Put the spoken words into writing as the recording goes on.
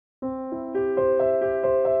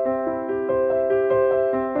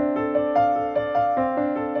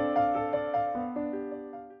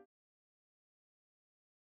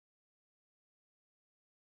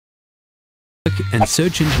Pay-per-click and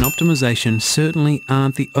search engine optimization certainly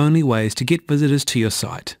aren't the only ways to get visitors to your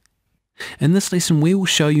site. In this lesson, we will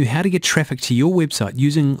show you how to get traffic to your website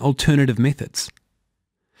using alternative methods.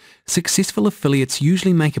 Successful affiliates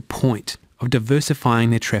usually make a point of diversifying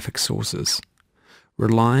their traffic sources.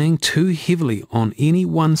 Relying too heavily on any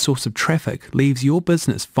one source of traffic leaves your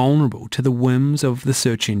business vulnerable to the whims of the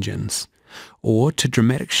search engines, or to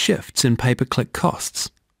dramatic shifts in pay-per-click costs.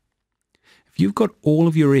 If you've got all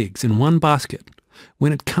of your eggs in one basket,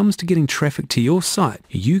 when it comes to getting traffic to your site,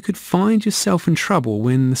 you could find yourself in trouble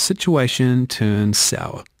when the situation turns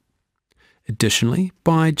sour. Additionally,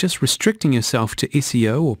 by just restricting yourself to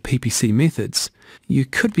SEO or PPC methods, you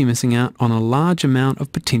could be missing out on a large amount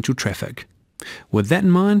of potential traffic. With that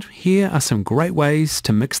in mind, here are some great ways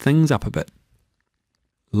to mix things up a bit.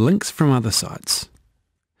 Links from other sites.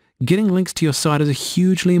 Getting links to your site is a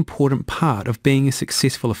hugely important part of being a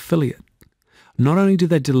successful affiliate. Not only do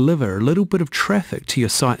they deliver a little bit of traffic to your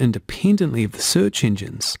site independently of the search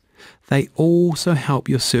engines, they also help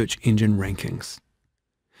your search engine rankings.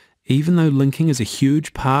 Even though linking is a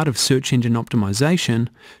huge part of search engine optimization,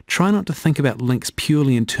 try not to think about links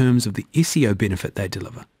purely in terms of the SEO benefit they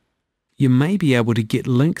deliver. You may be able to get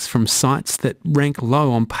links from sites that rank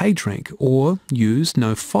low on PageRank or use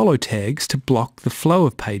nofollow tags to block the flow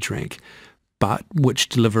of PageRank, but which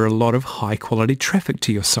deliver a lot of high-quality traffic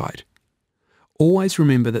to your site. Always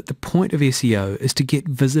remember that the point of SEO is to get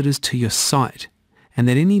visitors to your site, and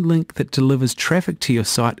that any link that delivers traffic to your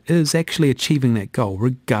site is actually achieving that goal,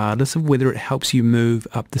 regardless of whether it helps you move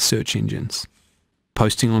up the search engines.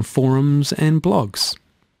 Posting on forums and blogs.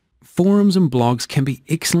 Forums and blogs can be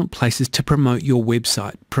excellent places to promote your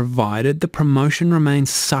website, provided the promotion remains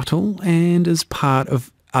subtle and is part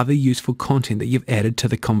of other useful content that you've added to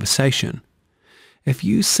the conversation. If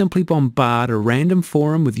you simply bombard a random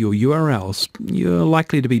forum with your URLs, you're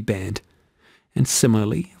likely to be banned. And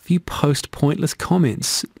similarly, if you post pointless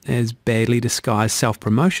comments as badly disguised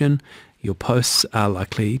self-promotion, your posts are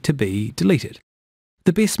likely to be deleted.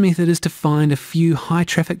 The best method is to find a few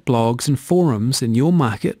high-traffic blogs and forums in your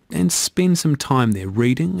market and spend some time there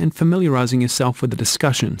reading and familiarizing yourself with the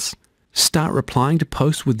discussions. Start replying to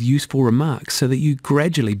posts with useful remarks so that you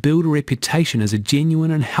gradually build a reputation as a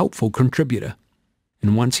genuine and helpful contributor.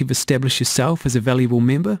 And once you've established yourself as a valuable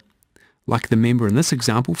member, like the member in this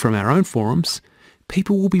example from our own forums,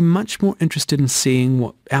 people will be much more interested in seeing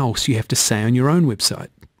what else you have to say on your own website,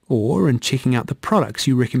 or in checking out the products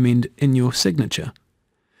you recommend in your signature.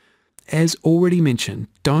 As already mentioned,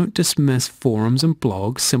 don't dismiss forums and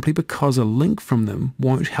blogs simply because a link from them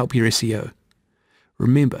won't help your SEO.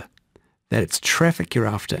 Remember that it's traffic you're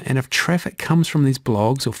after, and if traffic comes from these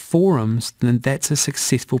blogs or forums, then that's a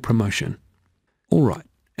successful promotion. Alright,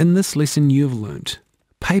 in this lesson you've learned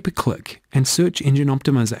pay-per-click and search engine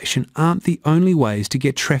optimization aren't the only ways to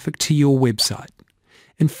get traffic to your website.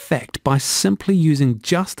 In fact, by simply using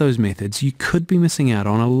just those methods, you could be missing out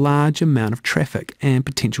on a large amount of traffic and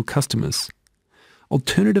potential customers.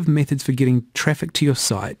 Alternative methods for getting traffic to your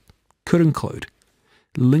site could include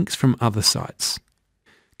links from other sites.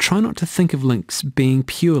 Try not to think of links being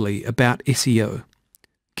purely about SEO.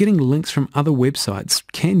 Getting links from other websites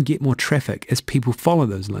can get more traffic as people follow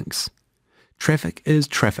those links. Traffic is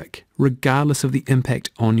traffic, regardless of the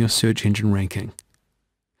impact on your search engine ranking.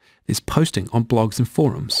 There's posting on blogs and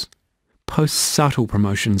forums. Post subtle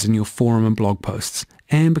promotions in your forum and blog posts,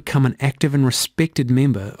 and become an active and respected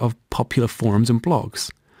member of popular forums and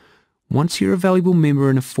blogs. Once you're a valuable member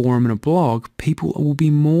in a forum and a blog, people will be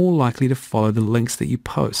more likely to follow the links that you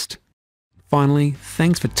post. Finally,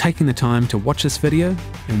 thanks for taking the time to watch this video,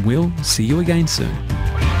 and we'll see you again soon.